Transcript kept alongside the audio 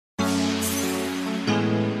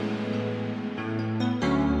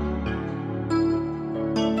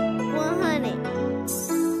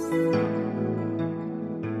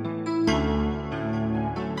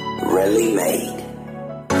Really made.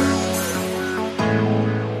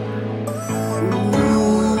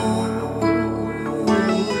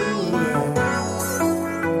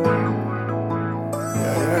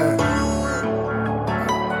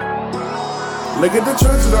 Look at the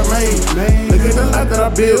choices I made. Look at the life that I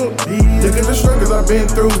built. Look at the struggles I've been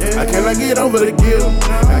through. I cannot get over the guilt.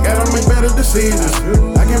 I gotta make better decisions.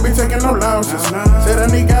 I can't be taking no losses. Said I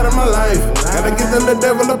need God in my life. Gotta get the little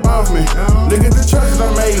devil up off me. Look at the choices I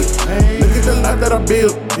made. Look at the life that I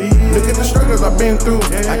built. Look at the struggles I've been through.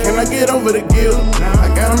 I cannot get over the guilt. I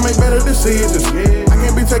gotta make better decisions. I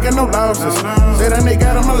can't be taking no losses. Said I need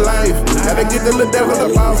God in my life. Gotta get the little devil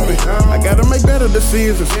up off me. I gotta make better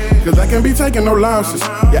decisions. Cause I can't be taking no losses.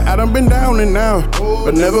 Yeah, I done been down and out,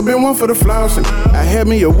 but never been one for the flossing. I had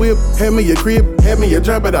me a whip, had me a crib, had me a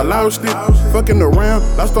job, but I lost it. Fucking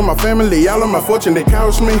around, lost on my family, all of my fortune that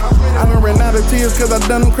cost me. I done ran out of tears cause I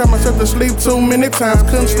done cried myself to sleep too many times.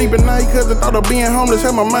 Couldn't sleep at night cause the thought of being homeless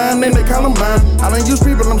had my mind in the Columbine. I done used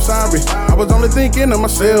people, I'm sorry. I was only thinking of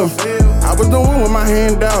myself. I was the one with my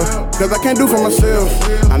hand out, cause I can't do for myself.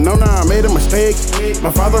 I know now I made a mistake.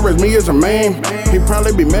 My father raised me as a man. He'd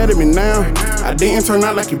probably be mad at me now. I didn't turn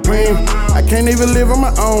out like he planned. I can't even live on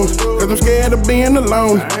my own, cause I'm scared of being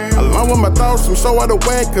alone. Alone with my thoughts, I'm so out of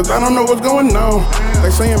whack, cause I don't know what's going on.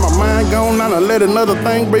 They saying my mind gone, I done let another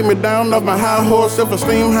thing bring me down off my high horse,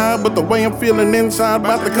 self-esteem high, but the way I'm feeling inside,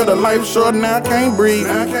 about to cut a life short, now I can't breathe.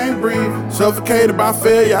 Suffocated by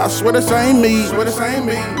failure, I swear this ain't me.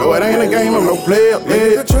 No, it ain't a game, I'm no player. Look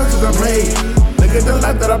at the choices I made. Look at the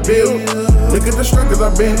life that I built. Look at the struggles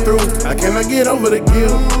I've been through. I cannot get over the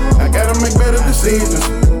guilt. I gotta make better decisions.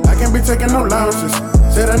 I can't be taking no losses.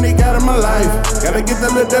 Said I need God in my life. Gotta get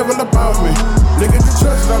the little devil up off me. Look at the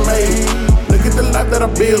choices I made. Look at the life that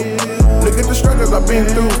I built. Look at the struggles I've been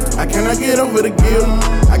through. I cannot get over the guilt.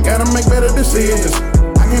 I gotta make better decisions.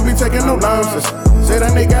 I can't be taking no losses. Said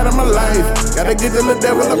I need God in my life. Gotta get the little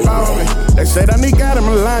devil up off me. They said I need God in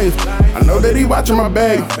my life. I know that he watching my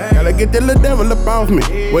back. Gotta get the little devil up off me.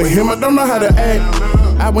 With him I don't know how to act.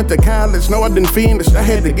 I went to college, no I didn't finish. I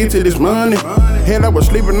had to get to this money. Hell, I was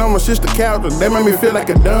sleeping on my sister's couch, and that made me feel like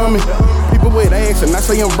a dummy. People would ask and I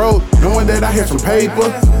say I'm broke, knowing that I had some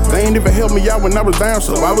paper. They ain't even helped me out when I was down,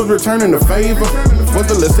 so I was returning the favor. Was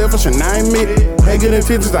a little selfish and I admit it. Had good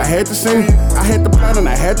intentions, I had to sin. I had to plot and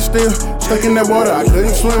I had to steal. Stuck in that water, I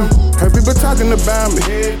couldn't swim. Heard people talking about me,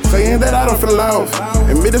 saying that I don't feel off.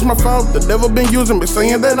 Admit it's my fault, the devil been using me,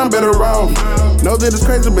 saying that I'm better off. Know that it's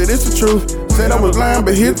crazy, but it's the truth. Said I was lying,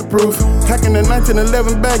 but here's the proof. Taking the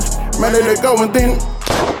 1911 back, might let it go and then